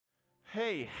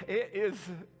Hey, it is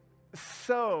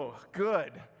so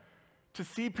good to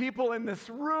see people in this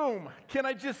room. Can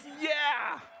I just,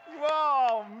 yeah.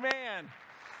 Whoa, man.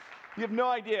 You have no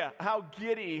idea how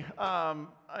giddy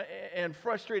and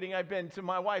frustrating I've been to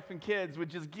my wife and kids with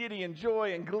just giddy and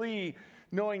joy and glee,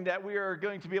 knowing that we are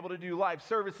going to be able to do live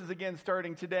services again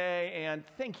starting today. And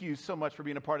thank you so much for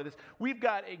being a part of this. We've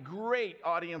got a great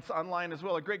audience online as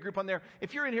well, a great group on there.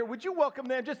 If you're in here, would you welcome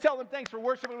them? Just tell them thanks for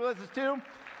worshiping with us too.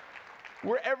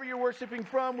 Wherever you're worshiping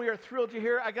from, we are thrilled you're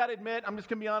here. I got to admit, I'm just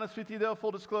going to be honest with you, though, full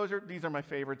disclosure, these are my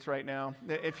favorites right now.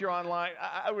 If you're online,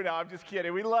 I'm just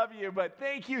kidding. We love you, but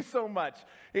thank you so much.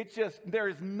 It's just, there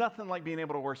is nothing like being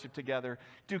able to worship together,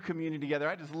 do communion together.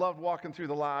 I just loved walking through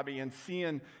the lobby and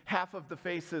seeing half of the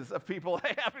faces of people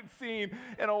I haven't seen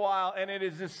in a while, and it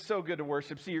is just so good to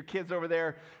worship. See your kids over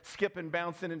there skipping,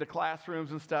 bouncing into classrooms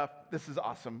and stuff. This is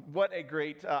awesome. What a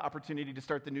great opportunity to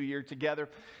start the new year together.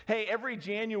 Hey, every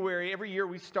January, every year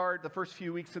we start the first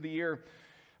few weeks of the year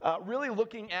really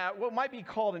looking at what might be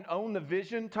called an Own the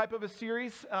Vision type of a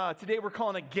series. Today we're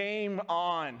calling it Game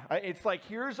On. It's like,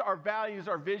 here's our values,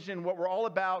 our vision, what we're all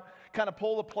about, kind of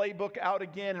pull the playbook out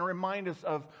again and remind us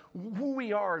of who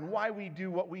we are and why we do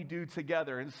what we do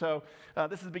together. And so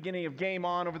this is the beginning of Game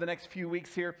On over the next few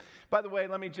weeks here. By the way,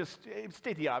 let me just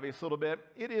state the obvious a little bit.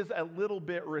 It is a little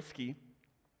bit risky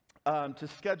to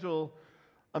schedule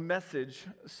a message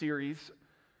series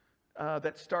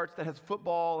that has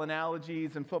football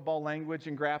analogies and football language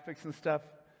and graphics and stuff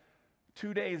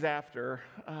 2 days after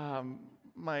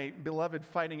my beloved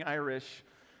Fighting Irish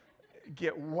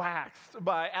get waxed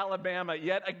by Alabama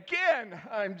yet again.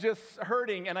 I'm just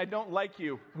hurting, and I don't like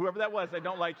you. Whoever that was, I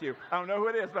don't like you. I don't know who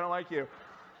it is, but I don't like you.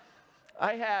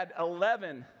 I had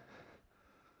 11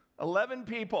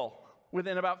 people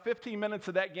within about 15 minutes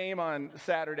of that game on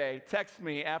Saturday text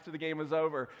me after the game was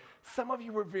over. Some of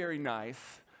you were very nice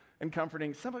and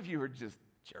comforting. Some of you are just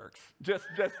jerks, just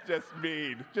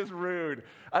mean, just rude.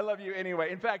 I love you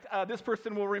anyway. In fact, this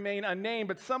person will remain unnamed,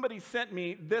 but somebody sent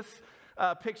me this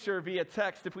picture via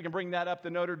text. If we can bring that up,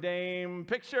 the Notre Dame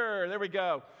picture. There we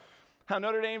go. How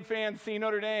Notre Dame fans see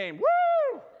Notre Dame.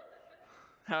 Woo!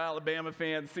 How Alabama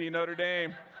fans see Notre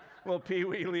Dame. Well, Pee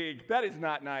Wee League. That is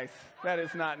not nice. That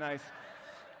is not nice.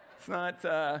 It's not.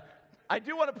 I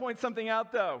do want to point something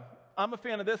out, though. I'm a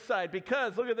fan of this side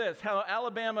because look at this, how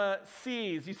Alabama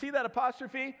sees. You see that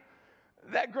apostrophe?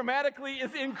 That grammatically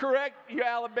is incorrect, you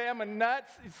Alabama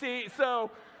nuts. See,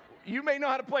 so you may know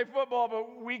how to play football,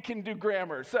 but we can do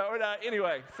grammar. So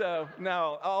anyway, so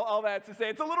no, all that to say,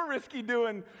 it's a little risky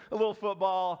doing a little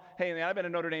football. Hey, man, I've been a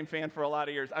Notre Dame fan for a lot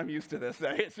of years. I'm used to this.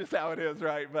 It's just how it is,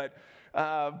 right? But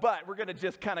we're going to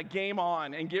just kind of game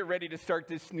on and get ready to start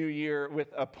this new year with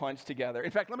a punch together. In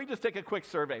fact, let me just take a quick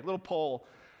survey, a little poll.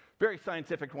 Very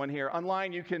scientific one here.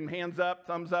 Online, you can hands up,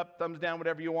 thumbs down,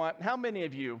 whatever you want. How many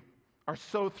of you are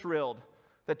so thrilled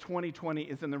that 2020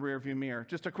 is in the rearview mirror?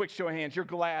 Just a quick show of hands. You're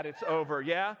glad it's over,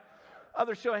 yeah?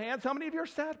 Other show of hands. How many of you are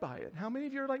sad by it? How many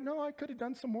of you are like, no, I could have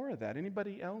done some more of that?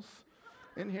 Anybody else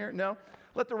in here? No?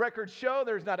 Let the record show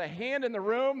there's not a hand in the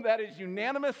room. That is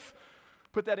unanimous.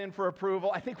 Put that in for approval.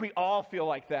 I think we all feel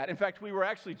like that. In fact, we were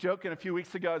actually joking a few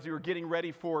weeks ago as we were getting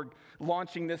ready for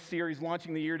launching this series,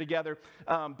 launching the year together.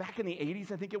 Back in the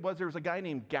 80s, I think it was, there was a guy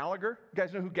named Gallagher. You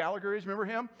guys know who Gallagher is? Remember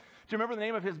him? Do you remember the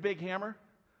name of his big hammer?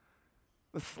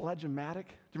 The Sledge-O-Matic.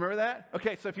 Do you remember that?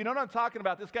 Okay, so if you know what I'm talking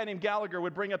about, this guy named Gallagher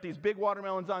would bring up these big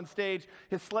watermelons on stage.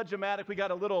 His Sledge-O-Matic, we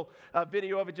got a little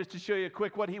video of it just to show you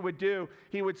quick what he would do.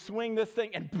 He would swing this thing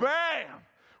and bam!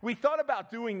 We thought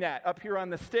about doing that up here on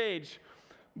the stage.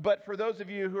 But for those of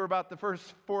you who are about the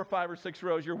first 4, 5, or 6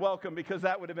 rows, you're welcome because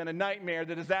that would have been a nightmare,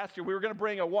 the disaster. We were going to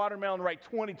bring a watermelon right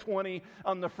 2020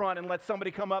 on the front and let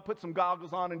somebody come up, put some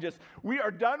goggles on, and just, we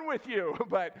are done with you,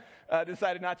 but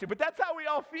decided not to. But that's how we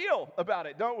all feel about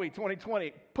it, don't we,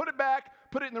 2020? Put it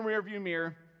back, put it in the rearview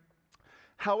mirror.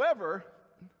 However,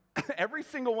 every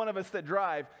single one of us that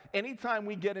drive, anytime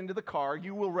we get into the car,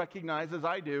 you will recognize, as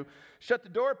I do, shut the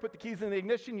door, put the keys in the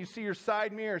ignition, you see your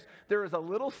side mirrors. There is a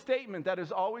little statement that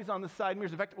is always on the side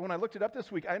mirrors. In fact, when I looked it up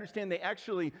this week, I understand they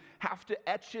actually have to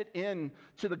etch it in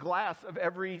to the glass of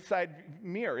every side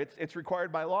mirror. It's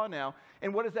required by law now.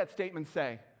 And what does that statement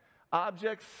say?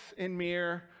 Objects in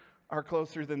mirror are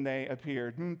closer than they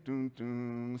appear. Dun, dun,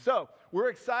 dun. So we're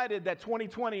excited that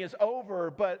 2020 is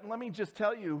over, but let me just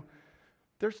tell you,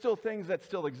 there's still things that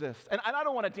still exist. And I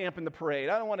don't want to dampen the parade.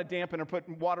 I don't want to dampen or put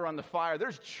water on the fire.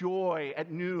 There's joy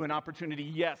at new and opportunity.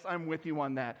 Yes, I'm with you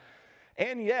on that.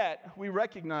 And yet, we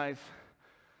recognize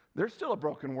there's still a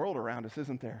broken world around us,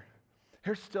 isn't there?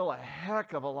 There's still a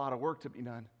heck of a lot of work to be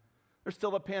done. There's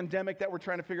still a pandemic that we're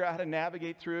trying to figure out how to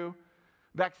navigate through.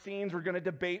 Vaccines, we're going to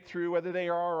debate through whether they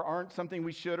are or aren't something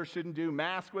we should or shouldn't do.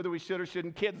 Masks, whether we should or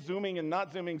shouldn't. Kids Zooming and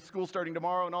not Zooming. School starting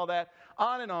tomorrow and all that.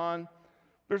 On and on.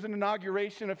 There's an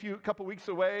inauguration a couple weeks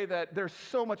away that there's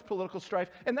so much political strife.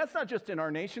 And that's not just in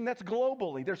our nation. That's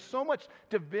globally. There's so much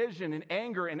division and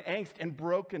anger and angst and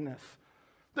brokenness.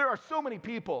 There are so many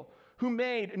people who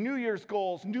made New Year's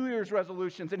goals, New Year's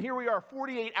resolutions, and here we are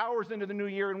 48 hours into the new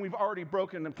year and we've already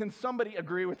broken them. Can somebody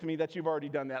agree with me that you've already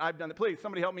done that? I've done it. Please,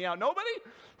 somebody help me out. Nobody?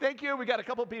 Thank you. We got a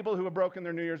couple people who have broken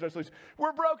their New Year's resolutions.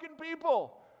 We're broken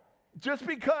people. Just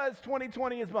because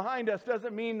 2020 is behind us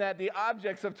doesn't mean that the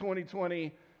objects of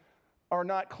 2020 are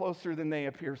not closer than they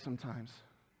appear sometimes.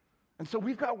 And so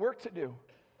we've got work to do.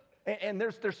 And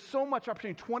there's so much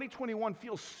opportunity. 2021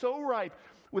 feels so ripe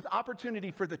with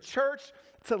opportunity for the church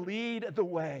to lead the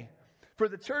way, for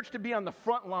the church to be on the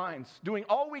front lines, doing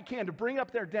all we can to bring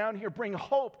up there, down here, bring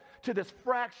hope to this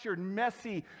fractured,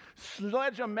 messy,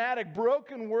 sledge-o-matic,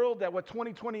 broken world that what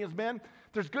 2020 has been.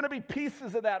 There's going to be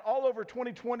pieces of that all over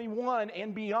 2021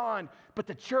 and beyond, but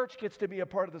the church gets to be a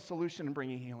part of the solution and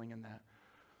bringing healing in that.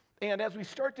 And as we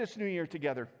start this new year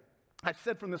together, I've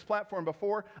said from this platform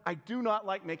before, I do not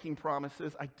like making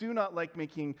promises. I do not like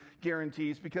making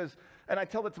guarantees because, and I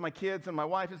tell it to my kids and my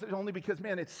wife, is only because,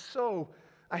 man, it's so,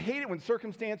 I hate it when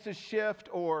circumstances shift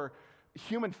or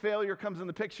human failure comes in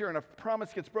the picture and a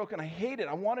promise gets broken. I hate it.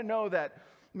 I want to know that,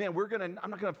 man, I'm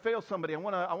not going to fail somebody. I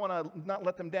want to not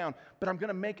let them down. But I'm going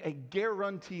to make a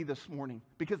guarantee this morning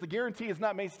because the guarantee is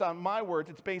not based on my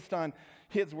words. It's based on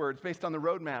his words, based on the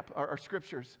roadmap, our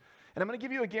scriptures. And I'm going to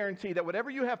give you a guarantee that whatever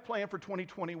you have planned for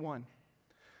 2021,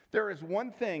 there is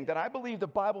one thing that I believe the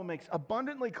Bible makes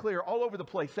abundantly clear all over the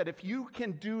place, that if you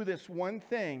can do this one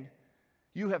thing,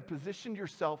 you have positioned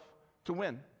yourself to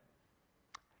win.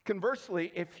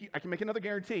 Conversely, I can make another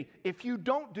guarantee. If you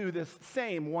don't do this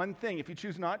same one thing, if you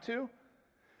choose not to,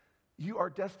 you are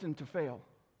destined to fail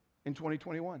in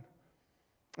 2021.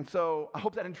 And so I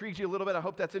hope that intrigues you a little bit. I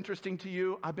hope that's interesting to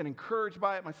you. I've been encouraged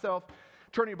by it myself.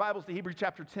 Turn your Bibles to Hebrews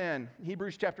chapter 10.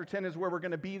 Hebrews chapter 10 is where we're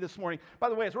going to be this morning. By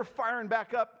the way, as we're firing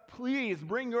back up, please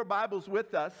bring your Bibles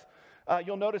with us.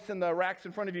 You'll notice in the racks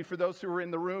in front of you, for those who are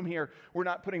in the room here, we're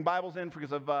not putting Bibles in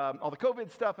because of all the COVID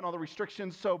stuff and all the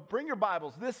restrictions. So bring your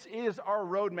Bibles. This is our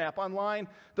roadmap. Online,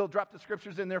 they'll drop the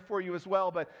scriptures in there for you as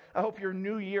well. But I hope your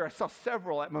new year, I saw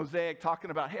several at Mosaic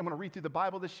talking about, hey, I'm going to read through the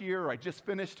Bible this year, or I just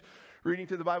finished reading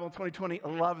through the Bible in 2020. I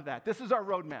love that. This is our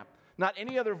roadmap. Not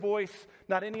any other voice,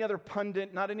 not any other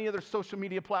pundit, not any other social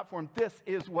media platform. This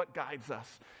is what guides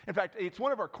us. In fact, it's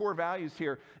one of our core values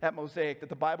here at Mosaic, that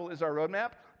the Bible is our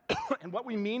roadmap. And what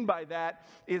we mean by that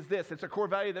is this. It's a core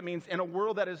value that means in a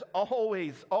world that is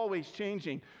always, always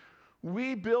changing,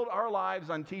 we build our lives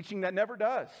on teaching that never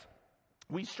does.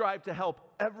 We strive to help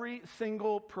every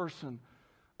single person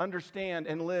understand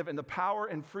and live in the power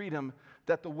and freedom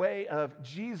that the way of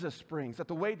Jesus brings, that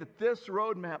the way that this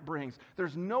roadmap brings.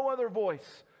 There's no other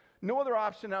voice, no other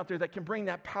option out there that can bring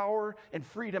that power and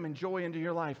freedom and joy into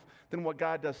your life than what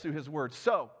God does through his word.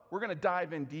 So we're going to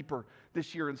dive in deeper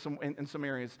this year in some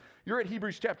areas. You're at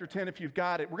Hebrews chapter 10 if you've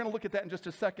got it. We're going to look at that in just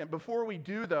a second. Before we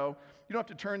do, though, you don't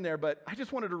have to turn there, but I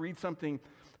just wanted to read something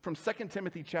from 2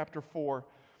 Timothy chapter 4.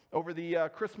 Over the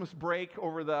Christmas break,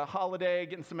 over the holiday,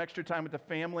 getting some extra time with the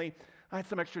family. I had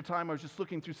some extra time. I was just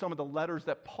looking through some of the letters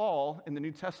that Paul in the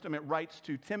New Testament writes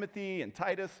to Timothy and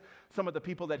Titus, some of the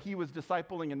people that he was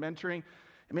discipling and mentoring.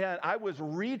 Man, I was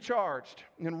recharged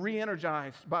and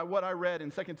re-energized by what I read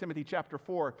in 2 Timothy chapter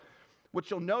 4. What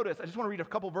you'll notice, I just want to read a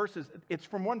couple verses. It's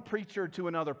from one preacher to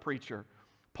another preacher.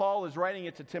 Paul is writing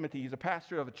it to Timothy. He's a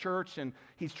pastor of a church, and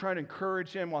he's trying to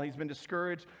encourage him while he's been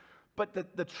discouraged. But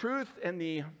the truth and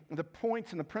the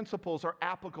points and the principles are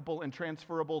applicable and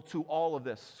transferable to all of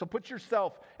this. So put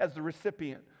yourself as the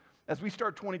recipient. As we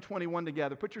start 2021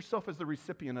 together, put yourself as the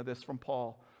recipient of this from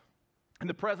Paul. In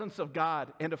the presence of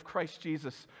God and of Christ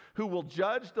Jesus, who will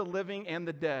judge the living and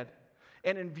the dead.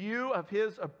 And in view of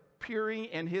his appearing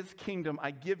and his kingdom,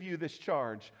 I give you this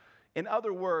charge. In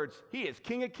other words, he is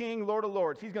King of kings, Lord of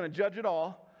lords. He's going to judge it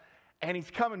all, and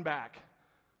he's coming back.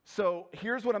 So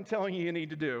here's what I'm telling you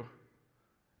need to do.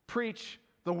 Preach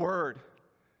the word.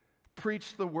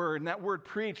 Preach the word. And that word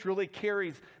preach really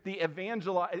carries the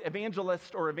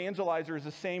evangelist or evangelizer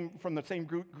is from the same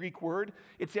Greek word.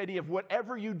 It's the idea of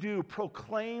whatever you do,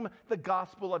 proclaim the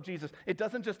gospel of Jesus. It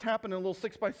doesn't just happen in a little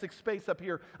 6x6 space up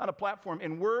here on a platform.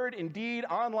 In word, in deed,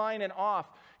 online and off,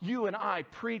 you and I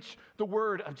preach the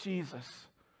word of Jesus.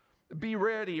 Be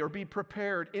ready or be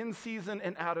prepared in season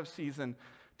and out of season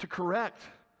to correct,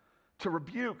 to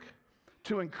rebuke,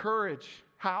 to encourage.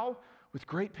 How? With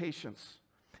great patience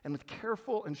and with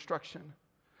careful instruction.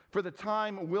 For the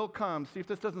time will come, see if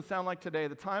this doesn't sound like today,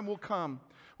 the time will come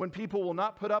when people will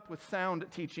not put up with sound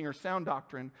teaching or sound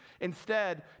doctrine.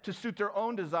 Instead, to suit their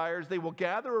own desires, they will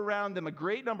gather around them a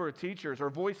great number of teachers or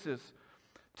voices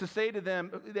to say to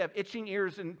them, they have itching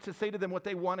ears, and to say to them what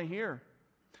they want to hear.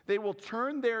 They will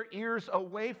turn their ears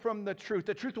away from the truth.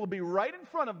 The truth will be right in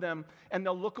front of them, and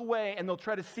they'll look away, and they'll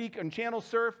try to seek and channel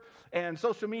surf and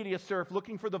social media surf,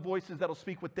 looking for the voices that'll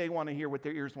speak what they want to hear, what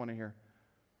their ears want to hear.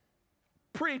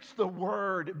 Preach the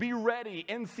word. Be ready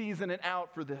in season and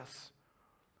out for this.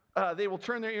 They will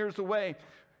turn their ears away,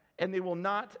 and they will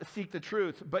not seek the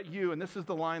truth. But you, and this is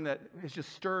the line that has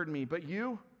just stirred me, but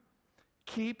you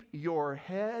keep your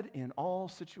head in all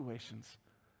situations.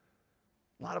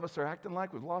 A lot of us are acting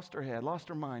like we've lost our head, lost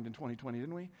our mind in 2020,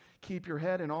 didn't we? Keep your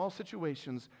head in all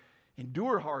situations.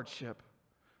 Endure hardship.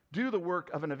 Do the work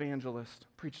of an evangelist.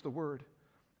 Preach the word.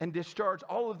 And discharge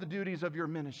all of the duties of your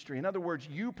ministry. In other words,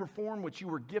 you perform what you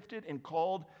were gifted and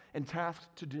called and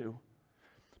tasked to do.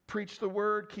 Preach the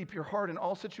word, keep your heart in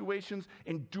all situations,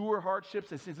 endure hardships.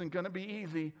 This isn't going to be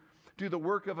easy. Do the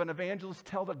work of an evangelist,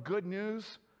 tell the good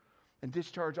news, and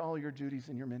discharge all your duties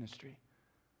in your ministry.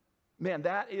 Man,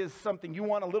 that is something you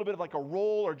want a little bit of like a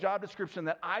role or job description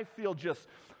that I feel just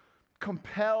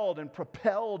compelled and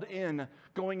propelled in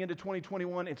going into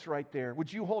 2021. It's right there.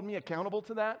 Would you hold me accountable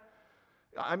to that?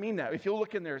 I mean that. If you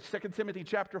look in there, 2 Timothy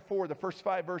chapter 4, the first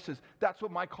 5 verses, that's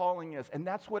what my calling is. And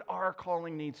that's what our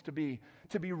calling needs to be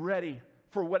ready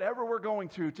for whatever we're going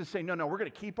through, to say, no, we're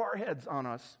going to keep our heads on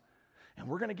us. And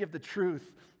we're going to give the truth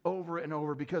over and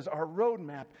over, because our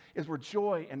roadmap is where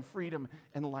joy and freedom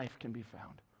and life can be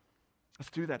found. Let's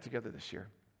do that together this year.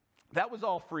 That was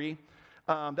all free.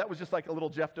 That was just like a little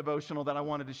Jeff devotional that I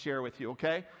wanted to share with you,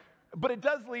 okay? But it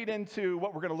does lead into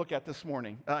what we're going to look at this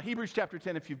morning. Hebrews chapter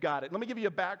 10, if you've got it. Let me give you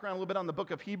a background a little bit on the book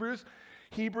of Hebrews.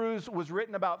 Hebrews was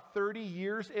written about 30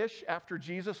 years-ish after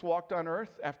Jesus walked on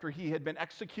earth, after he had been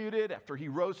executed, after he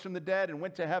rose from the dead and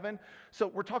went to heaven. So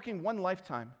we're talking one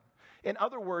lifetime. In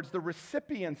other words, the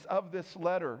recipients of this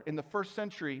letter in the first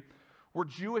century were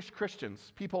Jewish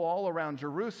Christians. People all around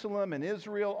Jerusalem and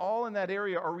Israel, all in that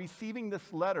area, are receiving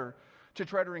this letter to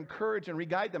try to encourage and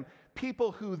re-guide them.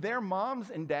 People who their moms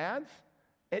and dads,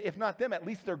 if not them, at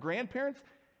least their grandparents,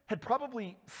 had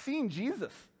probably seen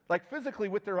Jesus, like physically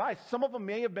with their eyes. Some of them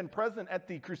may have been present at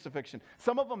the crucifixion.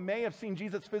 Some of them may have seen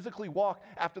Jesus physically walk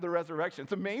after the resurrection.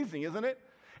 It's amazing, isn't it?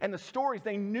 And the stories,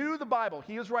 they knew the Bible.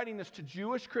 He is writing this to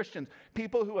Jewish Christians,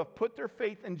 people who have put their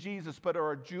faith in Jesus but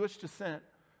are of Jewish descent.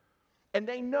 And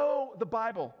they know the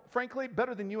Bible, frankly,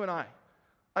 better than you and I.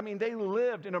 I mean, they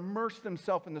lived and immersed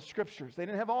themselves in the scriptures. They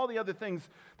didn't have all the other things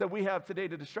that we have today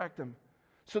to distract them.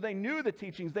 So they knew the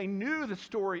teachings. They knew the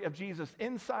story of Jesus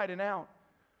inside and out.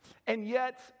 And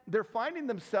yet, they're finding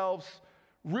themselves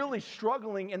really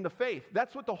struggling in the faith.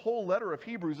 That's what the whole letter of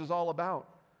Hebrews is all about.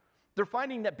 They're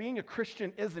finding that being a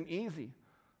Christian isn't easy.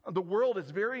 The world is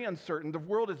very uncertain. The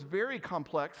world is very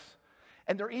complex.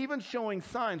 And they're even showing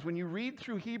signs. When you read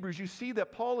through Hebrews, you see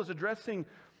that Paul is addressing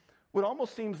what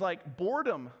almost seems like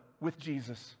boredom with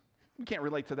Jesus. We can't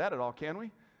relate to that at all, can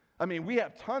we? I mean, we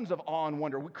have tons of awe and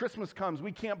wonder. When Christmas comes,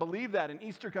 we can't believe that. And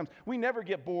Easter comes, we never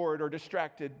get bored or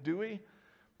distracted, do we?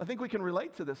 I think we can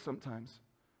relate to this sometimes.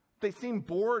 They seem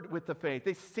bored with the faith.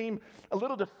 They seem a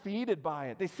little defeated by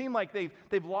it. They seem like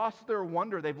they've lost their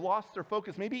wonder. They've lost their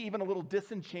focus, maybe even a little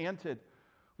disenchanted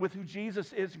with who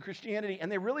Jesus is in Christianity.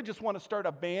 And they really just want to start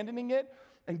abandoning it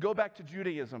and go back to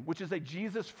Judaism, which is a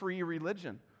Jesus-free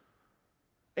religion.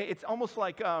 It's almost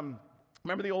like,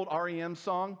 remember the old REM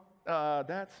song?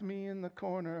 That's me in the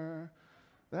corner.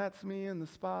 That's me in the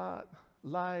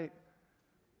spotlight.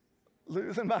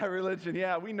 Losing my religion.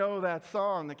 Yeah, we know that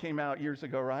song that came out years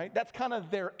ago, right? That's kind of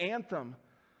their anthem.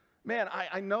 Man,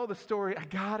 I know the story. I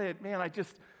got it. Man,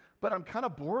 but I'm kind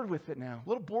of bored with it now. A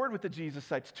little bored with the Jesus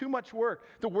site. It's too much work.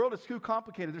 The world is too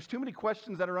complicated. There's too many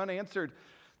questions that are unanswered.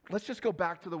 Let's just go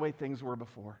back to the way things were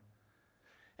before.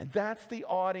 And that's the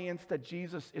audience that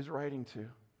Jesus is writing to.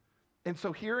 And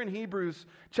so here in Hebrews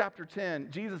chapter 10,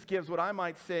 Jesus gives what I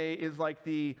might say is like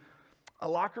a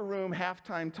locker room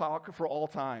halftime talk for all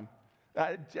time.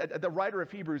 The writer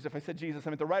of Hebrews, if I said Jesus, I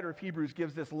meant the writer of Hebrews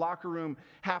gives this locker room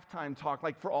halftime talk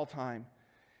like for all time.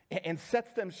 And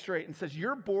sets them straight and says,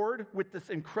 you're bored with this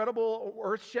incredible,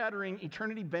 earth-shattering,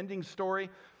 eternity-bending story.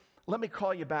 Let me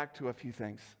call you back to a few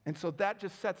things. And so that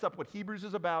just sets up what Hebrews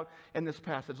is about in this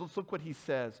passage. Let's look what he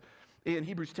says in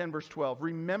Hebrews 10, verse 12.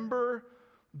 Remember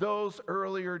those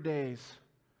earlier days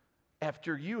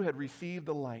after you had received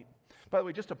the light. By the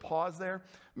way, just to pause there,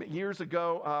 years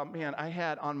ago, man, I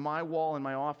had on my wall in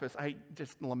my office, I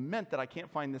just lament that I can't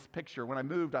find this picture. When I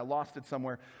moved, I lost it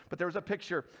somewhere. But there was a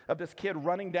picture of this kid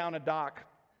running down a dock,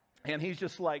 and he's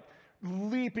just like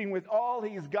leaping with all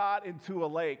he's got into a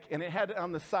lake. And it had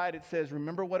on the side, it says,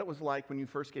 remember what it was like when you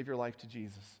first gave your life to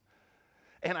Jesus.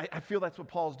 And I feel that's what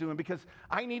Paul's doing, because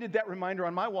I needed that reminder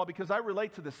on my wall, because I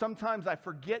relate to this. Sometimes I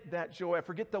forget that joy. I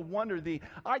forget the wonder,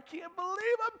 I can't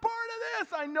believe I'm part of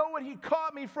this. I know what he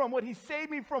caught me from, what he saved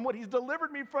me from, what he's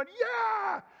delivered me from.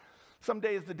 Yeah! Some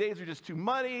days, the days are just too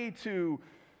muddy, too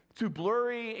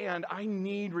blurry, and I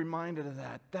need reminded of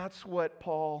that. That's what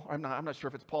Paul, I'm not sure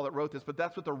if it's Paul that wrote this, but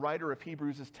that's what the writer of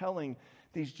Hebrews is telling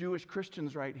these Jewish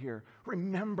Christians right here.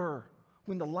 Remember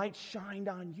when the light shined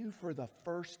on you for the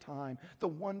first time, the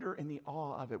wonder and the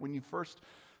awe of it, when you first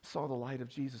saw the light of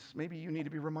Jesus. Maybe you need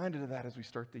to be reminded of that as we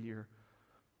start the year.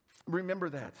 Remember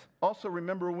that. Also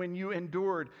remember when you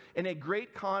endured in a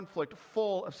great conflict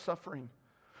full of suffering.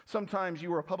 Sometimes you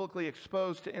were publicly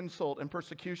exposed to insult and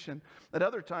persecution. At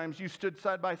other times you stood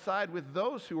side by side with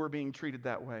those who were being treated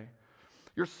that way.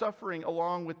 You suffered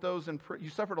along with those in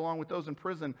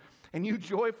prison, and you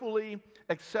joyfully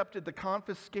accepted the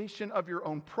confiscation of your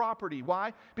own property.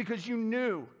 Why? Because you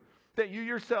knew that you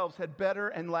yourselves had better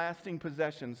and lasting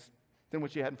possessions than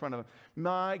what you had in front of them.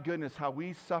 My goodness, how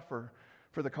we suffer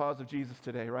for the cause of Jesus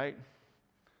today, right?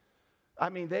 I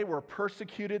mean, they were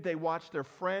persecuted. They watched their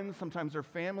friends, sometimes their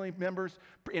family members,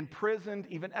 imprisoned,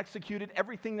 even executed.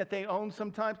 Everything that they owned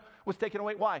sometimes was taken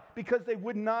away. Why? Because they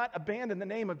would not abandon the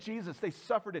name of Jesus. They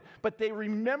suffered it. But they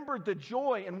remembered the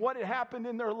joy and what had happened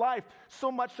in their life,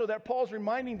 so much so that Paul's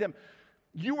reminding them,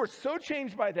 you were so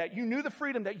changed by that. You knew the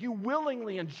freedom that you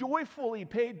willingly and joyfully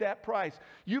paid that price.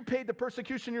 You paid the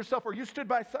persecution yourself, or you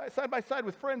stood side by side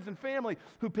with friends and family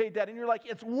who paid that. And you're like,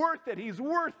 it's worth it. He's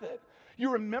worth it.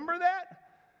 You remember that?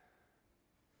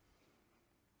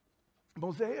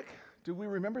 Mosaic, do we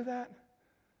remember that?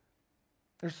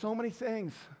 There's so many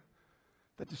things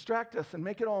that distract us and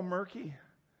make it all murky.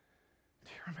 Do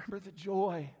you remember the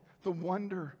joy, the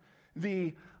wonder,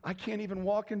 I can't even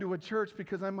walk into a church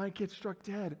because I might get struck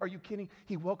dead? Are you kidding?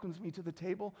 He welcomes me to the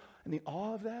table, and the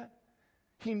awe of that.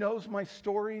 He knows my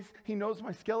stories. He knows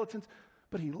my skeletons,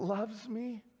 but he loves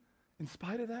me in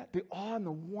spite of that. The awe and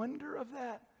the wonder of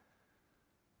that.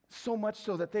 So much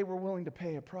so that they were willing to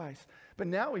pay a price. But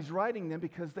now he's writing them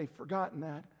because they've forgotten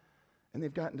that, and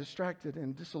they've gotten distracted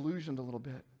and disillusioned a little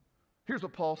bit. Here's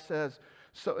what Paul says.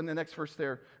 So in the next verse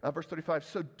there, verse 35,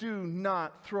 so do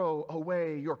not throw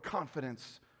away your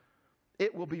confidence.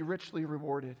 It will be richly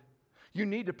rewarded. You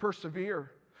need to persevere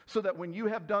so that when you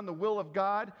have done the will of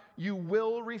God, you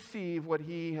will receive what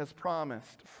he has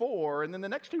promised. And then the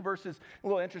next two verses, a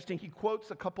little interesting. He quotes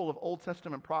a couple of Old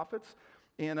Testament prophets.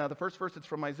 In the first verse, it's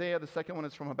from Isaiah. The second one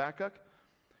is from Habakkuk.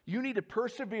 You need to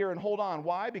persevere and hold on.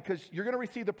 Why? Because you're going to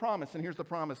receive the promise. And here's the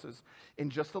promises.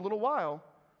 In just a little while,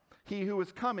 he who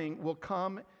is coming will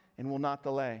come and will not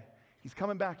delay. He's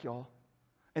coming back, y'all.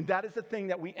 And that is the thing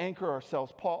that we anchor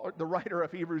ourselves. Paul, the writer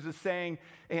of Hebrews, is saying,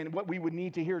 and what we would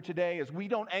need to hear today is we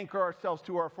don't anchor ourselves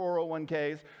to our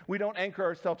 401ks. We don't anchor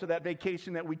ourselves to that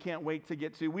vacation that we can't wait to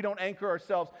get to. We don't anchor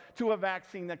ourselves to a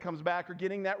vaccine that comes back, or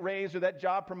getting that raise, or that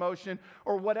job promotion,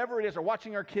 or whatever it is, or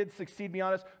watching our kids succeed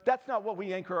beyond us. That's not what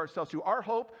we anchor ourselves to. Our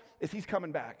hope is he's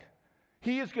coming back.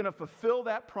 He is going to fulfill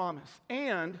that promise.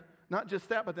 And not just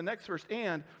that, but the next verse,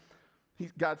 and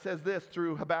God says this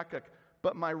through Habakkuk,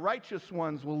 but my righteous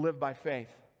ones will live by faith.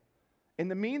 In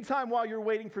the meantime, while you're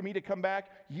waiting for me to come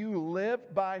back, you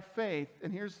live by faith.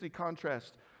 And here's the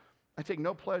contrast. I take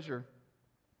no pleasure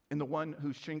in the one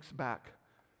who shrinks back.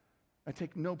 I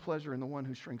take no pleasure in the one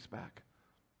who shrinks back.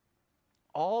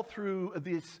 All through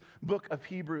this book of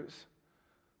Hebrews,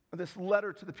 this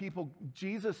letter to the people,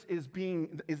 Jesus is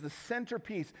the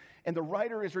centerpiece, and the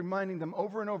writer is reminding them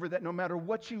over and over that no matter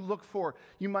what you look for,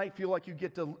 you might feel like you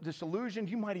get disillusioned.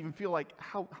 You might even feel like,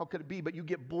 how could it be? But you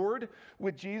get bored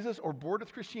with Jesus or bored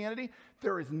with Christianity.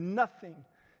 There is nothing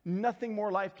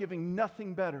more life-giving,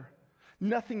 nothing better,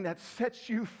 nothing that sets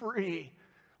you free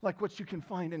like what you can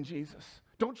find in Jesus.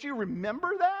 Don't you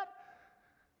remember that?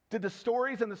 Did the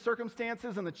stories and the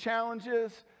circumstances and the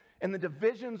challenges and the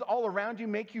divisions all around you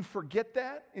make you forget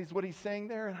that, is what he's saying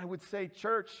there? And I would say,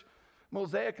 church,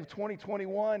 Mosaic of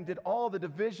 2021, did all the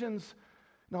divisions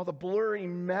and all the blurry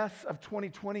mess of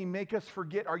 2020 make us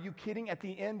forget? Are you kidding? At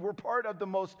the end, we're part of the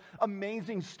most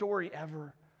amazing story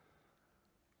ever.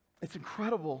 It's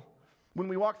incredible. When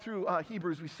we walk through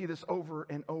Hebrews, we see this over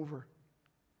and over.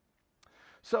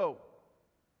 So,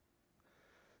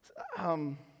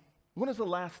 when is the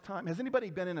last time? Has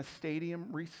anybody been in a stadium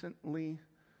recently?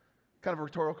 Kind of a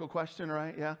rhetorical question,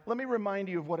 right? Yeah. Let me remind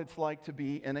you of what it's like to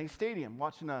be in a stadium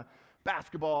watching a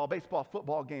basketball, baseball,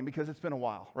 football game, because it's been a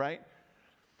while, right?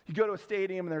 You go to a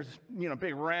stadium and there's,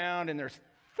 big round, and there's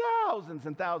thousands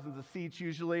and thousands of seats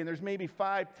usually, and there's maybe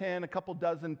 5, 10, a couple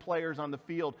dozen players on the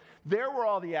field. They're where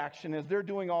all the action is. They're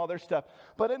doing all their stuff.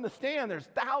 But in the stand, there's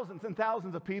thousands and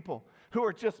thousands of people who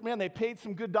are just, they paid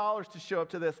some good dollars to show up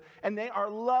to this, and they are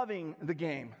loving the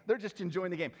game. They're just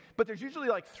enjoying the game. But there's usually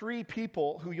like 3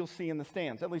 people who you'll see in the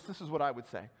stands. At least this is what I would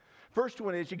say. First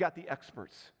one is you got the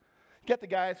experts. You got the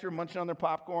guys who are munching on their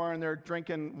popcorn. They're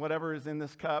drinking whatever is in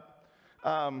this cup.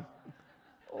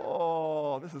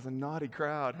 Oh, this is a naughty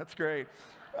crowd. That's great.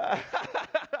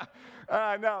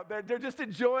 No, they're just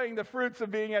enjoying the fruits of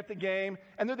being at the game,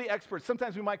 and they're the experts.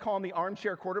 Sometimes we might call them the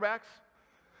armchair quarterbacks.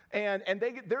 And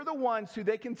they're the ones who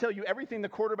they can tell you everything the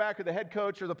quarterback or the head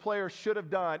coach or the player should have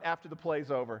done after the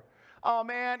play's over. Oh,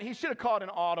 man, he should have called an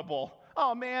audible.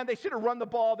 Oh, man, they should have run the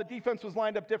ball. The defense was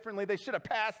lined up differently. They should have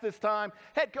passed this time.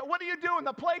 Head coach, what are you doing?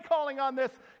 The play calling on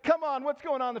this. Come on, what's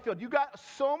going on in the field? You got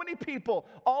so many people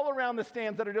all around the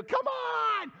stands that are doing, come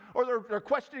on! Or they're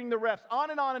questioning the refs, on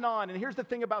and on and on. And here's the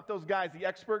thing about those guys, the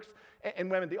experts and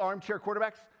women, the armchair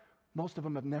quarterbacks, most of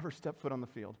them have never stepped foot on the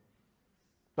field.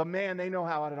 But man, they know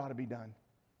how it ought to be done.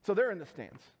 So they're in the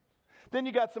stands. Then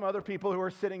you got some other people who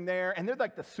are sitting there, and they're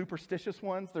like the superstitious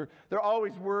ones. They're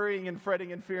always worrying and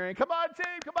fretting and fearing. Come on,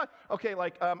 team, come on. Okay,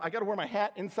 I got to wear my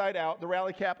hat inside out, the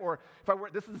rally cap, or if I wear,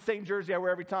 this is the same jersey I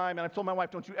wear every time, and I've told my wife,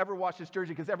 don't you ever wash this jersey,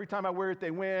 because every time I wear it,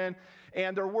 they win.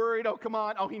 And they're worried, oh, come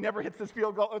on, oh, he never hits this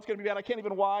field goal. Oh, it's going to be bad. I can't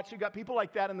even watch. You got people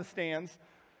like that in the stands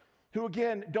who,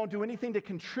 again, don't do anything to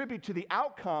contribute to the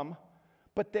outcome,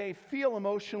 but they feel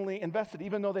emotionally invested,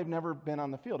 even though they've never been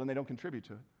on the field, and they don't contribute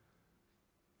to it.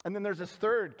 And then there's this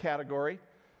third category.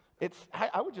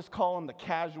 I would just call them the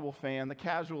casual fan, the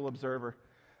casual observer.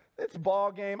 It's a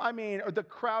ball game. The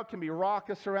crowd can be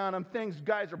raucous around them.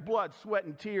 Guys are blood, sweat,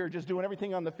 and tears, just doing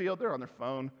everything on the field. They're on their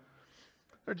phone.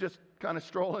 They're just kind of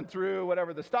strolling through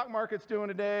whatever the stock market's doing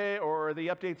today, or the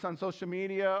updates on social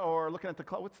media, or looking at the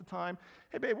clock. What's the time?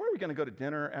 Hey, babe, where are we going to go to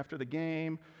dinner after the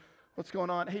game? What's going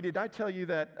on? Hey, did I tell you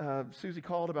that Susie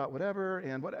called about whatever?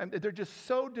 And they're just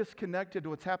so disconnected to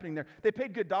what's happening there. They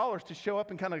paid good dollars to show up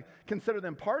and kind of consider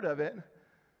them part of it,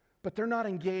 but they're not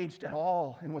engaged at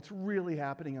all in what's really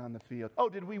happening on the field. Oh,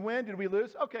 did we win? Did we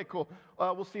lose? Okay, cool.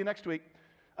 We'll see you next week.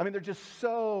 They're just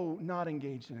so not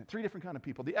engaged in it. 3 different kind of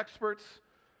people. The experts,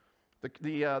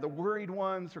 the worried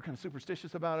ones who are kind of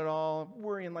superstitious about it all,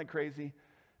 worrying like crazy,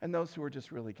 and those who are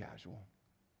just really casual.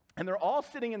 And they're all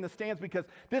sitting in the stands because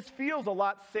this feels a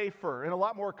lot safer and a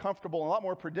lot more comfortable and a lot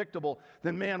more predictable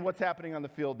than, man, what's happening on the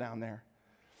field down there.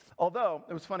 Although,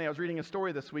 it was funny, I was reading a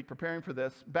story this week preparing for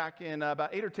this. Back in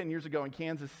about 8 or 10 years ago in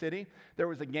Kansas City, there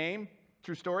was a game,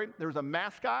 true story. There was a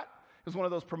mascot. It was one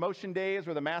of those promotion days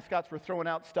where the mascots were throwing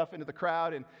out stuff into the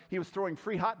crowd, and he was throwing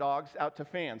free hot dogs out to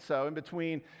fans. So in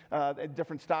between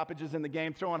different stoppages in the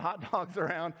game, throwing hot dogs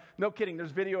around. No kidding,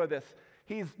 there's video of this.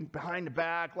 He's behind the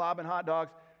back, lobbing hot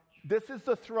dogs. This is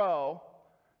the throw.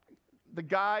 The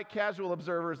guy, casual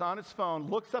observer, is on his phone,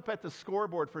 looks up at the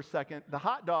scoreboard for a second. The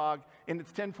hot dog in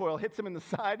its tinfoil hits him in the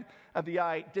side of the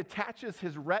eye, detaches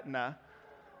his retina,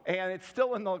 and it's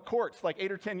still in the courts. Like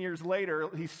 8 or 10 years later,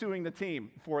 he's suing the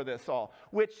team for this all,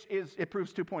 it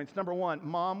proves 2 points. Number one,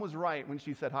 Mom was right when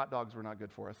she said hot dogs were not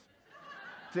good for us.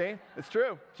 See? It's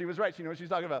true. She was right. She knew what she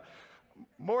was talking about.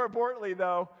 More importantly,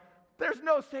 though, there's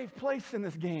no safe place in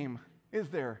this game, is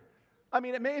there?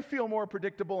 It may feel more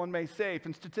predictable and may safe,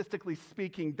 and statistically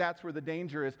speaking, that's where the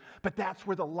danger is, but that's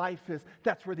where the life is.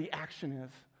 That's where the action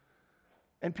is.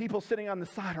 And people sitting on the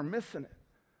side are missing it.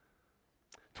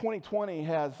 2020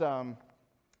 has, to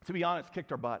be honest,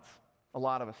 kicked our butts. A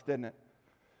lot of us, didn't it?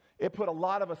 It put a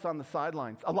lot of us on the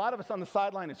sidelines. A lot of us on the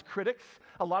sideline as critics.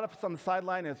 A lot of us on the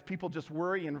sideline as people just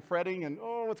worry and fretting and,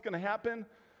 oh, what's going to happen?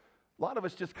 A lot of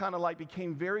us just kind of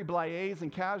became very blasé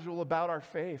and casual about our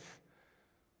faith.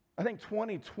 I think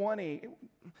 2020,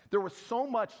 there was so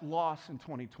much loss in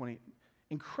 2020,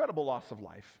 incredible loss of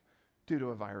life due to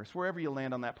a virus. Wherever you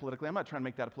land on that politically, I'm not trying to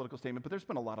make that a political statement, but there's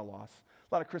been a lot of loss.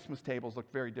 A lot of Christmas tables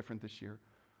look very different this year.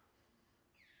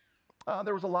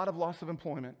 There was a lot of loss of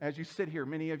employment. As you sit here,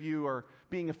 many of you are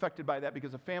being affected by that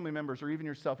because of family members or even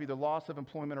yourself, either loss of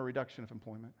employment or reduction of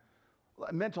employment.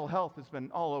 Mental health has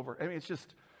been all over. It's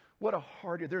just, what a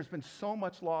hard year. There's been so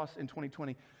much loss in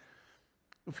 2020.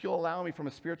 If you'll allow me from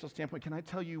a spiritual standpoint, can I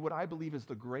tell you what I believe is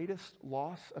the greatest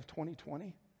loss of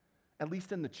 2020? At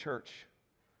least in the church.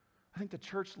 I think the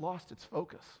church lost its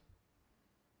focus.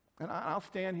 And I'll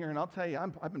stand here and I'll tell you,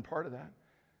 I've been part of that.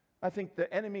 I think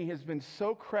the enemy has been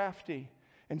so crafty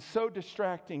and so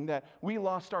distracting that we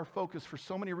lost our focus for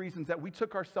so many reasons, that we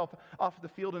took ourselves off the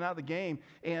field and out of the game.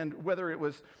 And whether it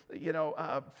was,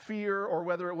 fear, or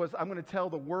whether it was, I'm going to tell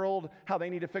the world how they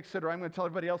need to fix it, or I'm going to tell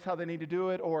everybody else how they need to do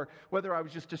it, or whether I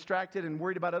was just distracted and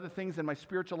worried about other things and my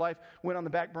spiritual life went on the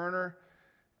back burner.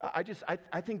 I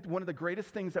think one of the greatest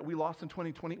things that we lost in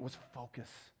 2020 was focus.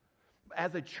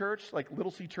 As a church, like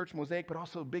Little C Church, Mosaic, but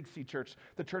also Big C Church,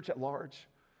 the church at large,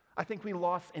 I think we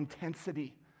lost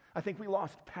intensity. I think we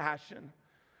lost passion.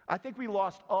 I think we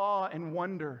lost awe and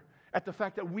wonder at the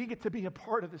fact that we get to be a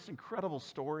part of this incredible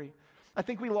story. I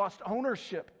think we lost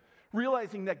ownership,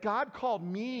 realizing that God called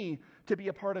me to be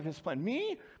a part of his plan.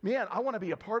 Me? Man, I want to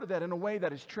be a part of that in a way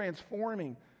that is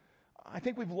transforming. I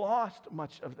think we've lost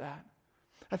much of that.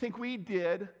 I think we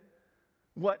did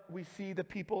what we see the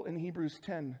people in Hebrews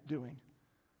 10 doing.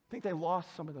 I think they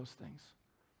lost some of those things.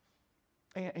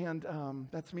 And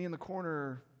that's me in the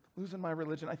corner losing my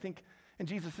religion. I think, and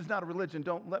Jesus is not a religion.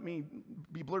 Don't let me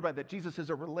be blurred by that. Jesus is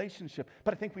a relationship.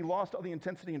 But I think we lost all the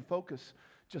intensity and focus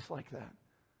just like that.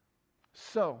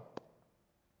 So,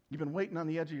 you've been waiting on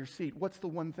the edge of your seat. What's the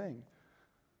one thing?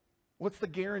 What's the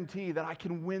guarantee that I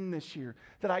can win this year?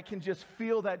 That I can just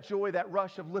feel that joy, that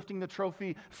rush of lifting the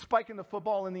trophy, spiking the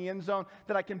football in the end zone,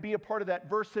 that I can be a part of that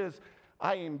versus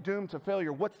I am doomed to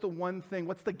failure. What's the one thing?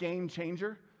 What's the game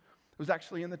changer? It was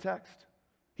actually in the text.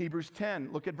 Hebrews 10,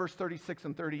 look at verse 36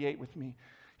 and 38 with me.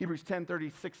 Hebrews 10,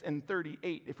 36 and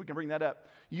 38, if we can bring that up.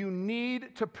 You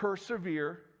need to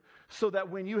persevere so that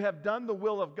when you have done the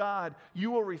will of God,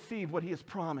 you will receive what he has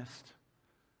promised.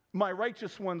 My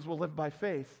righteous ones will live by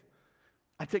faith.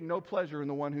 I take no pleasure in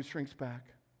the one who shrinks back.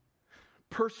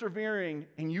 Persevering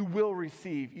and you will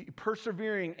receive.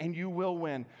 Persevering and you will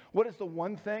win. What is the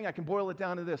one thing? I can boil it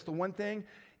down to this. The one thing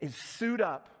is suit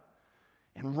up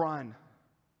and run.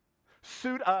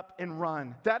 Suit up and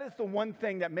run. That is the one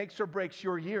thing that makes or breaks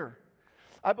your year.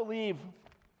 I believe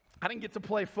I didn't get to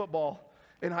play football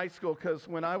in high school because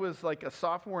when I was like a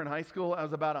sophomore in high school, I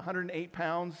was about 108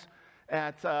 pounds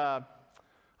I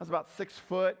was about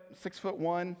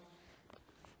 6'1",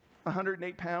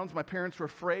 108 pounds. My parents were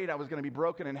afraid I was going to be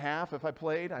broken in half if I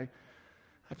played. I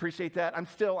appreciate that.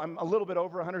 I'm a little bit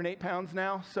over 108 pounds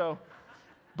now,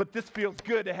 but this feels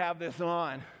good to have this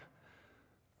on.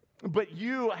 But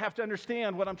you have to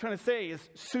understand what I'm trying to say is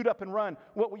suit up and run.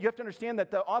 What you have to understand that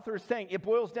the author is saying, it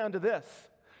boils down to this.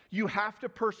 You have to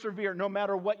persevere no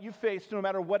matter what you face, no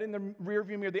matter what in the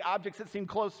rearview mirror, the objects that seem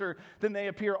closer than they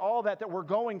appear, all that we're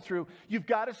going through. You've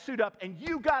got to suit up and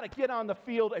you got to get on the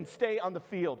field and stay on the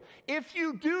field. If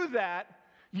you do that,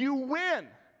 you win.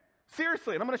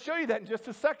 Seriously, and I'm going to show you that in just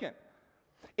a second.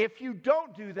 If you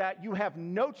don't do that, you have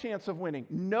no chance of winning,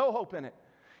 no hope in it.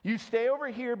 You stay over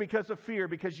here because of fear,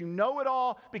 because you know it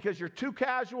all, because you're too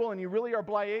casual and you really are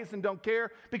blasé and don't care,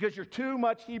 because you're too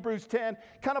much Hebrews 10,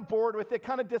 kind of bored with it,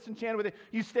 kind of disenchanted with it.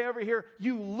 You stay over here,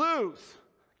 you lose,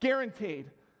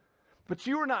 guaranteed. But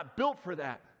you were not built for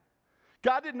that.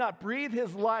 God did not breathe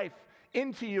his life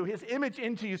into you, his image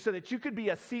into you, so that you could be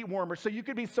a seat warmer, so you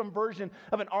could be some version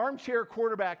of an armchair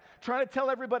quarterback trying to tell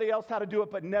everybody else how to do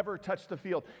it but never touch the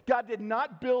field. God did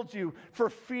not build you for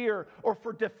fear or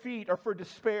for defeat or for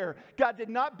despair. God did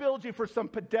not build you for some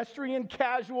pedestrian,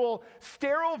 casual,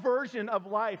 sterile version of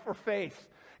life or faith.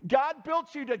 God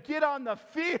built you to get on the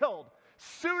field,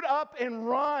 suit up and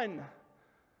run.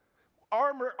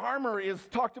 Armor is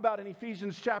talked about in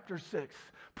Ephesians chapter 6.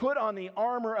 Put on the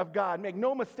armor of God. Make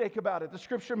no mistake about it. The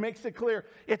scripture makes it clear.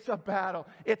 It's a battle.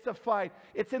 It's a fight.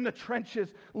 It's in the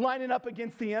trenches, lining up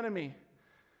against the enemy.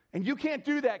 And you can't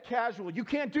do that casual. You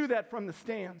can't do that from the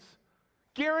stands.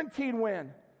 Guaranteed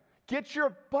win. Get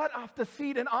your butt off the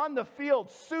seat and on the field.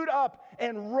 Suit up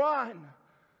and run.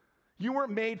 You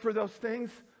weren't made for those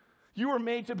things. You were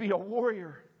made to be a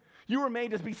warrior. You were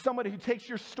made to be somebody who takes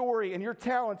your story and your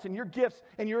talents and your gifts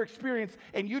and your experience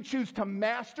and you choose to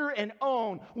master and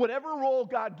own whatever role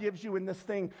God gives you in this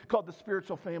thing called the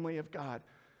spiritual family of God.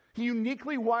 He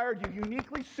uniquely wired you,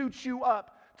 uniquely suits you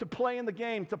up to play in the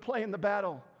game, to play in the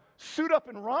battle. Suit up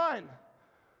and run.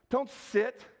 Don't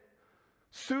sit.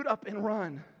 Suit up and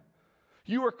run.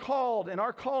 You are called, and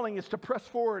our calling is to press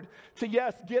forward, to,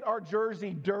 yes, get our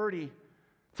jersey dirty,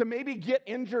 to maybe get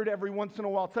injured every once in a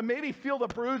while, to maybe feel the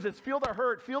bruises, feel the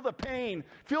hurt, feel the pain,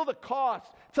 feel the cost,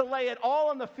 to lay it all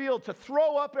on the field, to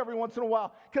throw up every once in a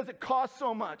while because it costs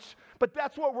so much. But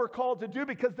that's what we're called to do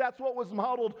because that's what was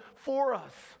modeled for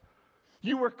us.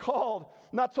 You were called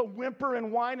not to whimper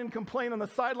and whine and complain on the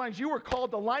sidelines. You were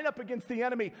called to line up against the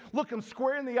enemy, look him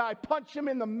square in the eye, punch him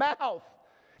in the mouth,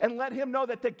 and let him know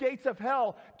that the gates of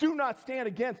hell do not stand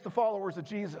against the followers of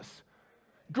Jesus.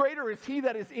 Greater is he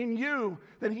that is in you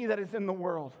than he that is in the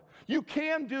world. You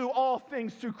can do all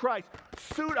things through Christ.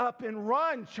 Suit up and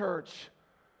run, church.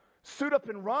 Suit up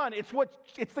and run.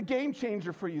 It's the game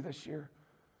changer for you this year.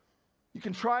 You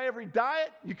can try every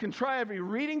diet. You can try every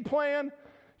reading plan.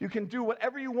 You can do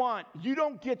whatever you want. You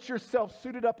don't get yourself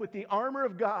suited up with the armor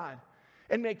of God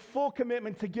and make full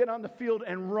commitment to get on the field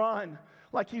and run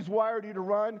like he's wired you to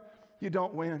run, you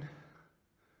don't win.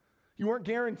 You weren't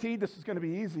guaranteed this was going to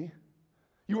be easy.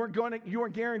 You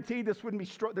weren't guaranteed this would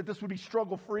be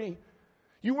struggle-free.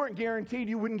 You weren't guaranteed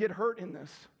you wouldn't get hurt in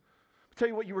this. I'll tell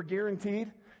you what you were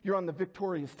guaranteed. You're on the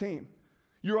victorious team.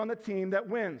 You're on the team that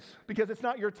wins because it's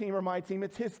not your team or my team,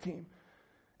 it's his team.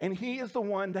 And he is the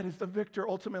one that is the victor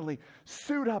ultimately.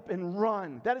 Suit up and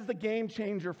run. That is the game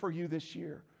changer for you this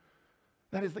year.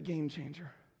 That is the game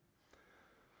changer.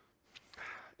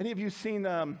 Any of you seen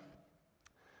the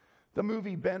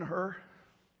movie Ben-Hur?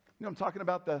 You know I'm talking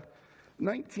about, the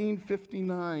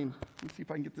 1959. Let me see if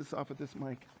I can get this off with this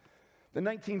mic. The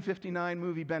 1959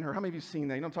 movie Ben-Hur. How many of you seen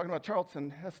that? You know I'm talking about?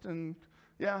 Charlton Heston.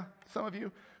 Yeah, some of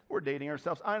you. We're dating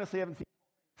ourselves. I honestly haven't seen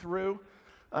it through.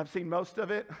 I've seen most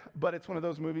of it, but it's one of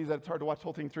those movies that it's hard to watch the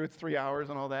whole thing through. It's 3 hours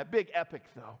and all that. Big epic,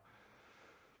 though.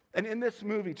 And in this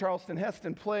movie, Charlton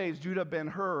Heston plays Judah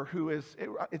Ben-Hur,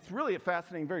 it's really a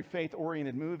fascinating, very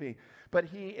faith-oriented movie. But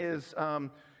he is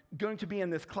going to be in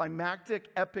this climactic,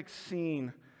 epic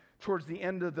scene towards the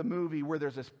end of the movie where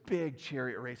there's this big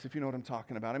chariot race, if you know what I'm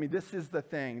talking about. I mean, this is the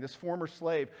thing. This former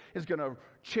slave is going to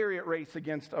chariot race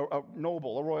against a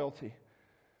noble, a royalty.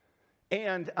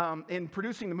 And in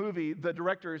producing the movie, the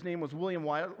director, his name was William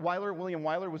Wyler. William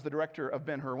Wyler was the director of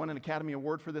Ben-Hur, won an Academy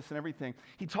Award for this and everything.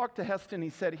 He talked to Heston. He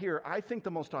said, here, I think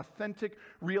the most authentic,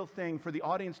 real thing for the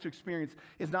audience to experience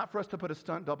is not for us to put a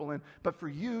stunt double in, but for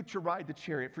you to ride the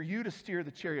chariot, for you to steer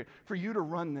the chariot, for you to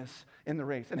run this in the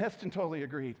race. And Heston totally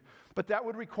agreed. But that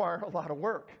would require a lot of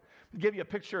work. To give you a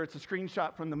picture, it's a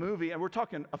screenshot from the movie, and we're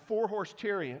talking a 4-horse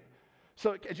chariot.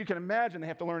 So as you can imagine, they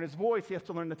have to learn his voice. He has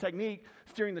to learn the technique,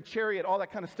 steering the chariot, all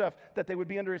that kind of stuff, that they would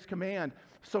be under his command.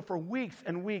 So for weeks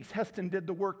and weeks, Heston did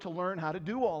the work to learn how to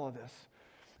do all of this.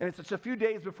 And it's just a few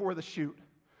days before the shoot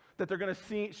that they're going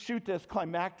to shoot this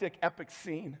climactic, epic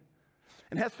scene.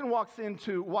 And Heston walks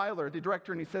into Wyler, the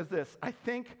director, and he says this, I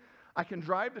think I can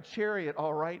drive the chariot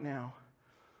all right now,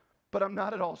 but I'm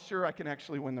not at all sure I can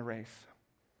actually win the race.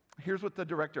 Here's what the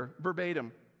director,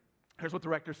 verbatim, here's what the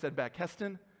director said back.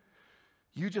 Heston,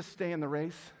 you just stay in the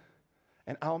race,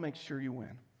 and I'll make sure you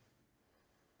win.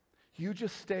 You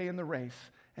just stay in the race,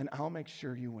 and I'll make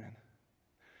sure you win.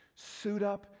 Suit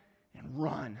up and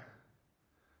run,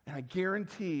 and I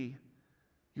guarantee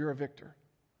you're a victor.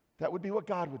 That would be what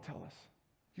God would tell us.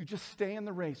 You just stay in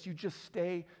the race. You just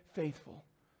stay faithful.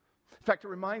 In fact, it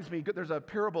reminds me, there's a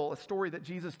parable, a story that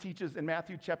Jesus teaches in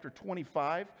Matthew chapter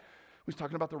 25. He's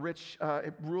talking about the rich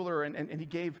ruler, and he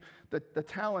gave the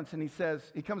talents, and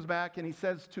he comes back and he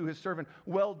says to his servant,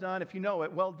 well done, if you know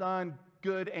it, well done,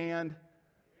 good and,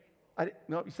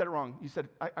 no, you said it wrong. You said,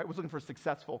 I was looking for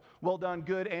successful. Well done,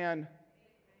 good and,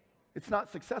 it's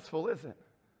not successful, is it?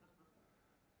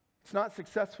 It's not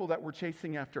successful that we're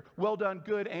chasing after. Well done,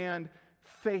 good and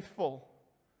faithful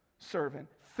servant.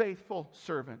 Faithful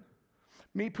servant.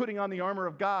 Me putting on the armor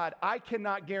of God, I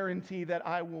cannot guarantee that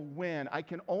I will win. I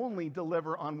can only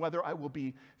deliver on whether I will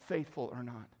be faithful or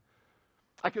not.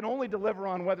 I can only deliver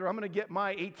on whether I'm going to get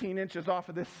my 18 inches off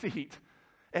of this seat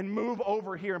and move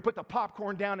over here and put the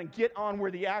popcorn down and get on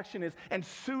where the action is and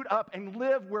suit up and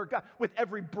live where God, with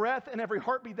every breath and every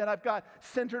heartbeat that I've got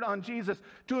centered on Jesus,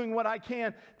 doing what I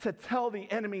can to tell the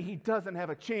enemy he doesn't have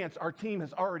a chance. Our team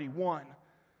has already won.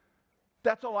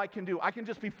 That's all I can do. I can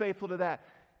just be faithful to that.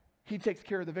 He takes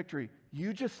care of the victory.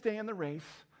 You just stay in the race.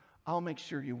 I'll make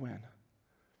sure you win.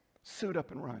 Suit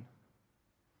up and run.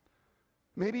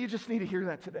 Maybe you just need to hear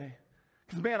that today.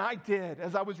 Because, man, I did.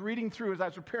 As I was reading through, as I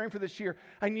was preparing for this year,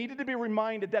 I needed to be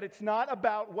reminded that it's not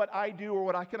about what I do or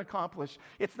what I can accomplish.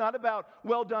 It's not about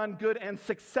well done, good, and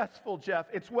successful, Jeff.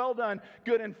 It's well done,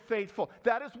 good, and faithful.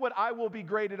 That is what I will be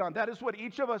graded on. That is what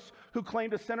each of us who claim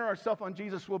to center ourselves on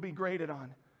Jesus will be graded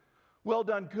on. Well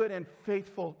done, good and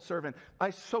faithful servant.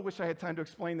 I so wish I had time to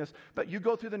explain this, but you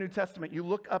go through the New Testament, you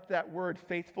look up that word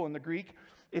faithful in the Greek.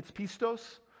 It's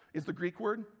pistos, is the Greek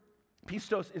word.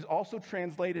 Pistos is also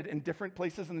translated in different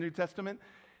places in the New Testament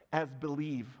as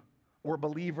believe or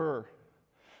believer.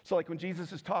 So like when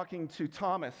Jesus is talking to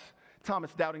Thomas,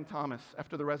 doubting Thomas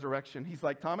after the resurrection, he's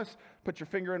like, Thomas, put your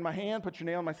finger in my hand, put your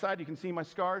nail in my side, you can see my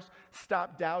scars.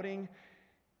 Stop doubting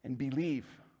and believe.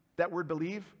 That word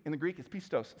believe in the Greek is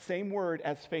pistos, same word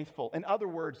as faithful. In other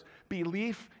words,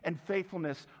 belief and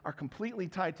faithfulness are completely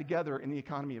tied together in the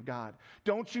economy of God.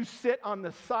 Don't you sit on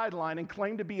the sideline and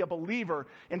claim to be a believer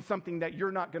in something that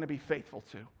you're not going to be faithful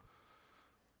to,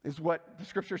 is what the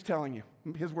Scripture is telling you.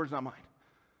 His word's not mine.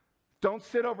 Don't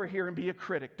sit over here and be a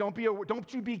critic. Don't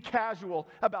you be casual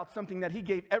about something that he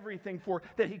gave everything for,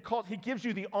 that he gives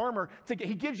you the armor,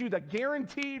 he gives you the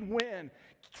guaranteed win.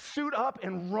 Suit up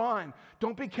and run.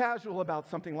 Don't be casual about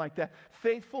something like that.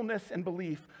 Faithfulness and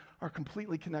belief are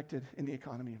completely connected in the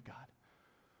economy of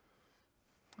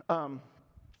God.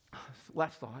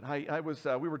 Last thought.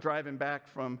 We were driving back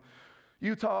from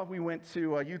Utah. We went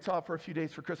to Utah for a few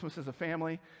days for Christmas as a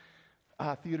family.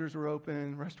 Theaters were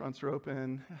open, restaurants were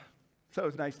open. So it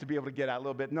was nice to be able to get out a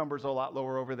little bit. Numbers are a lot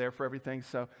lower over there for everything.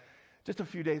 So just a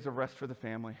few days of rest for the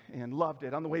family, and loved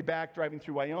it. On the way back, driving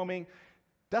through Wyoming,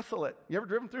 desolate. You ever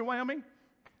driven through Wyoming?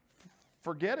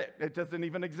 Forget it. It doesn't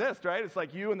even exist, right? It's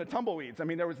like you and the tumbleweeds. I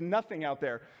mean, there was nothing out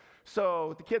there.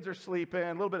 So the kids are sleeping.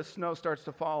 A little bit of snow starts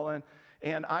to fall in.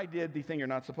 And I did the thing you're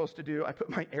not supposed to do. I put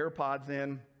my AirPods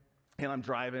in, and I'm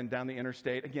driving down the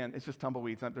interstate. Again, it's just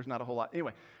tumbleweeds. There's not a whole lot.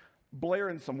 Anyway,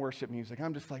 blaring some worship music.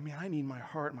 I'm just like, man, I need my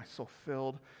heart, my soul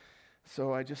filled.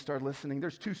 So I just started listening.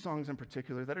 There's 2 songs in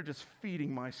particular that are just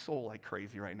feeding my soul like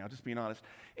crazy right now, just being honest.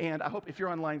 And I hope if you're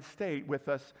online, stay with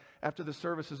us after the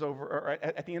service is over, or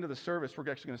at the end of the service,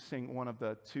 we're actually going to sing one of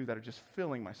the 2 that are just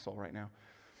filling my soul right now.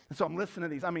 And so I'm listening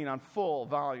to these, on full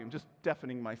volume, just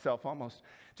deafening myself almost,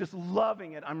 just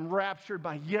loving it. I'm raptured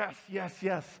by yes, yes,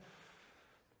 yes.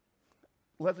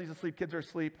 Leslie's asleep, kids are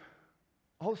asleep.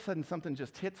 All of a sudden, something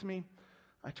just hits me.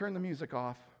 I turn the music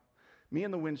off. Me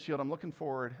in the windshield, I'm looking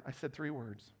forward. I said 3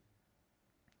 words.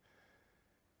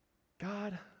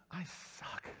 God, I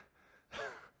suck.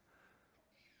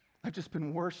 I've just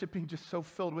been worshiping, just so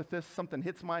filled with this. Something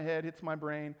hits my head, hits my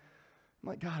brain. I'm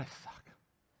like, God, I suck.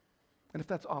 And if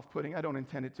that's off-putting, I don't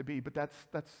intend it to be, but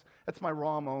that's my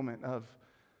raw moment of,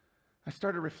 I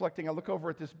started reflecting. I look over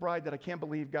at this bride that I can't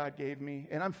believe God gave me,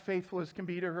 and I'm faithful as can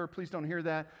be to her. Please don't hear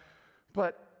that.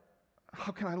 But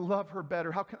how can I love her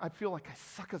better? How can I feel like I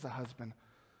suck as a husband?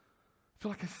 I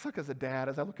feel like I suck as a dad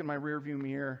as I look in my rearview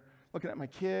mirror, looking at my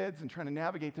kids and trying to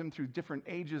navigate them through different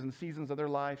ages and seasons of their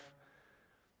life.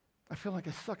 I feel like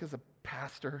I suck as a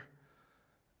pastor.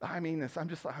 I mean this. I'm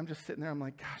just sitting there. I'm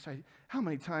like, gosh, how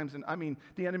many times? And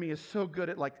the enemy is so good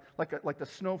at like the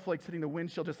snowflakes hitting the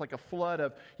windshield, just like a flood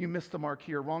of you missed the mark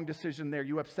here, wrong decision there,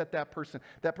 you upset that person,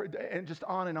 and just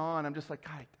on and on. I'm just like,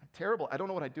 God, I'm terrible. I don't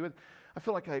know what I do with. I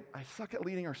feel like I suck at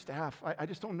leading our staff. I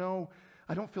just don't know.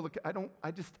 I don't feel like I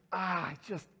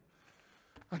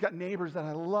got neighbors that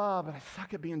I love, and I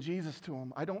suck at being Jesus to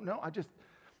them. I don't know.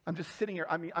 I'm just sitting here.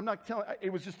 I'm not telling, it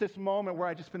was just this moment where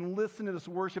I just been listening to this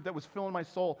worship that was filling my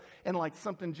soul, and like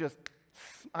something just,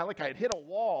 I had hit a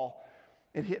wall.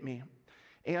 It hit me.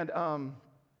 And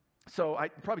so I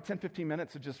probably 10, 15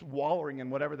 minutes of just wallowing in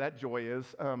whatever that joy is.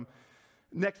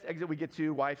 Next exit we get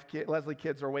to, Leslie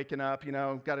kids are waking up,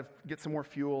 got to get some more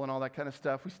fuel and all that kind of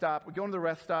stuff. We stop, we go into the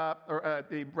rest stop, or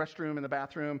the restroom in the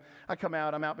bathroom. I come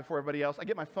out, I'm out before everybody else. I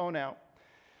get my phone out.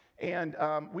 And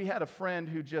we had a friend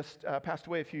who just passed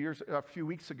away a few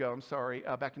weeks ago,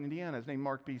 back in Indiana. His name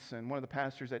Mark Beeson, one of the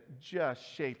pastors that just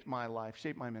shaped my life,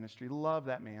 shaped my ministry. Love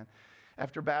that man.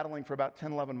 After battling for about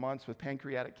 10, 11 months with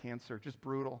pancreatic cancer, just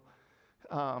brutal.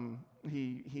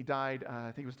 He died,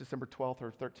 I think it was December 12th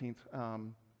or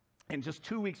 13th. And just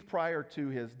 2 weeks prior to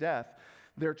his death,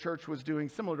 their church was doing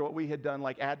similar to what we had done,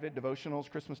 like Advent devotionals,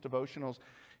 Christmas devotionals.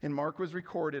 And Mark was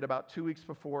recorded about 2 weeks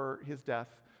before his death,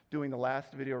 doing the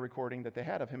last video recording that they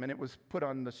had of him. And it was put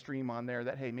on the stream on there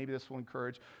that, hey, maybe this will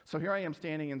encourage. So here I am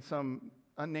standing in some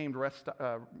unnamed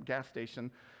gas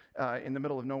station in the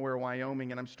middle of nowhere,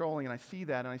 Wyoming. And I'm strolling, and I see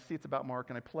that, and I see it's about Mark,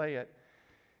 and I play it.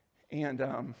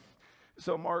 And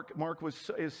so Mark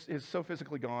is so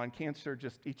physically gone, cancer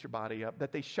just eats your body up,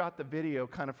 that they shot the video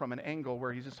kind of from an angle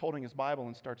where he's just holding his Bible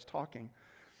and starts talking.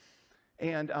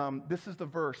 And this is the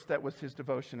verse that was his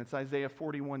devotion. It's Isaiah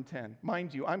 41:10.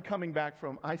 Mind you, I'm coming back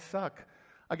from, I suck.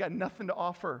 I got nothing to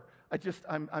offer.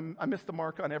 I missed the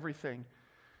mark on everything.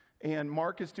 And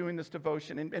Mark is doing this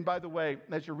devotion. And by the way,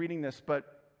 as you're reading this,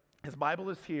 but his Bible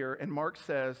is here, and Mark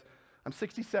says, I'm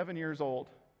 67 years old,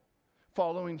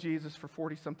 following Jesus for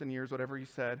 40-something years, whatever he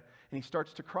said, and he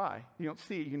starts to cry. You don't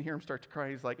see it. You can hear him start to cry.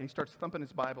 And he starts thumping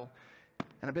his Bible.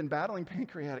 And I've been battling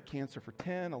pancreatic cancer for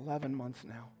 10, 11 months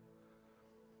now.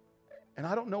 And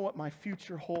I don't know what my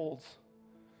future holds,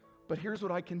 but here's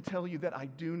what I can tell you that I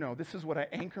do know. This is what I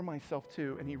anchor myself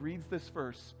to. And he reads this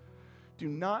verse. Do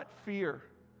not fear,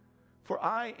 for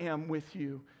I am with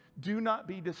you. Do not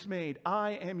be dismayed.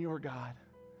 I am your God.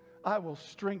 I will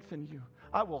strengthen you.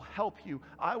 I will help you.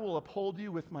 I will uphold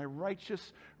you with my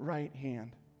righteous right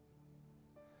hand.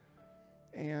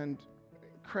 And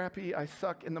crappy, I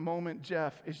suck in the moment,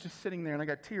 Jeff is just sitting there, and I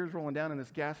got tears rolling down in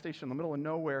this gas station in the middle of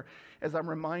nowhere as I'm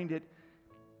reminded,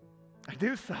 I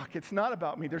do suck. It's not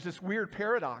about me. There's this weird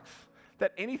paradox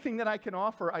that anything that I can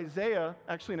offer, Isaiah,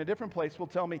 actually in a different place, will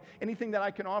tell me, anything that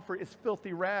I can offer is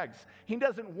filthy rags. He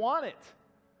doesn't want it.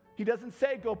 He doesn't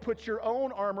say, go put your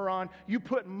own armor on. You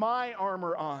put my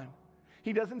armor on.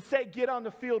 He doesn't say, get on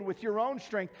the field with your own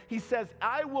strength. He says,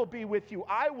 I will be with you.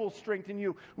 I will strengthen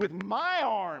you with my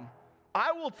arm.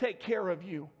 I will take care of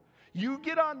you. You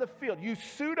get on the field. You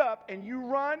suit up and you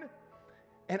run,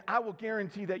 and I will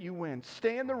guarantee that you win.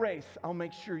 Stay in the race. I'll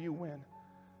make sure you win.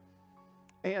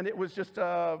 And it was just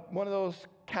one of those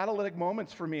catalytic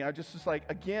moments for me. I just was like,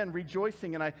 again,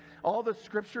 rejoicing. And all the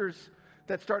scriptures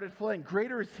that started flowing,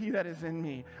 greater is he that is in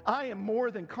me. I am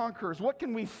more than conquerors. What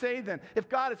can we say then? If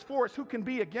God is for us, who can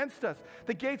be against us?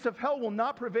 The gates of hell will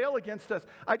not prevail against us.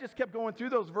 I just kept going through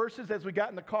those verses as we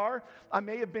got in the car. I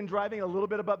may have been driving a little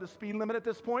bit above the speed limit at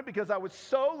this point because I was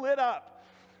so lit up,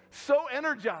 so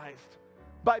energized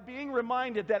by being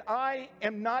reminded that I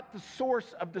am not the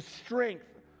source of the strength.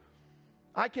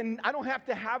 I don't have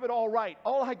to have it all right.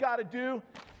 All I got to do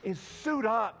is suit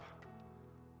up.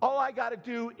 All I got to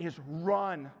do is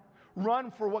run.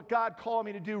 Run for what God called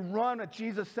me to do. Run a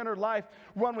Jesus-centered life.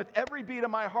 Run with every beat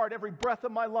of my heart, every breath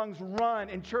of my lungs. Run.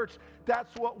 In church,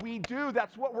 that's what we do.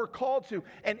 That's what we're called to.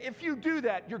 And if you do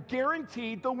that, you're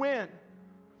guaranteed the win.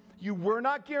 You were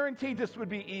not guaranteed this would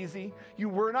be easy. You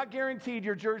were not guaranteed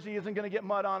your jersey isn't going to get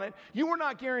mud on it. You were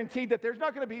not guaranteed that there's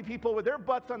not going to be people with their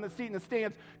butts on the seat in the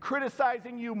stands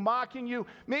criticizing you, mocking you,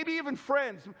 maybe even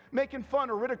friends making fun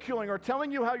or ridiculing or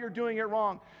telling you how you're doing it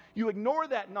wrong. You ignore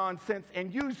that nonsense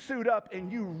and you suit up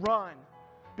and you run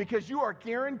because you are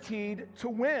guaranteed to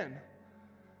win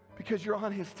because you're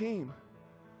on his team.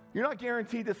 You're not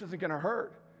guaranteed this isn't going to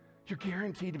hurt. You're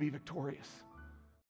guaranteed to be victorious.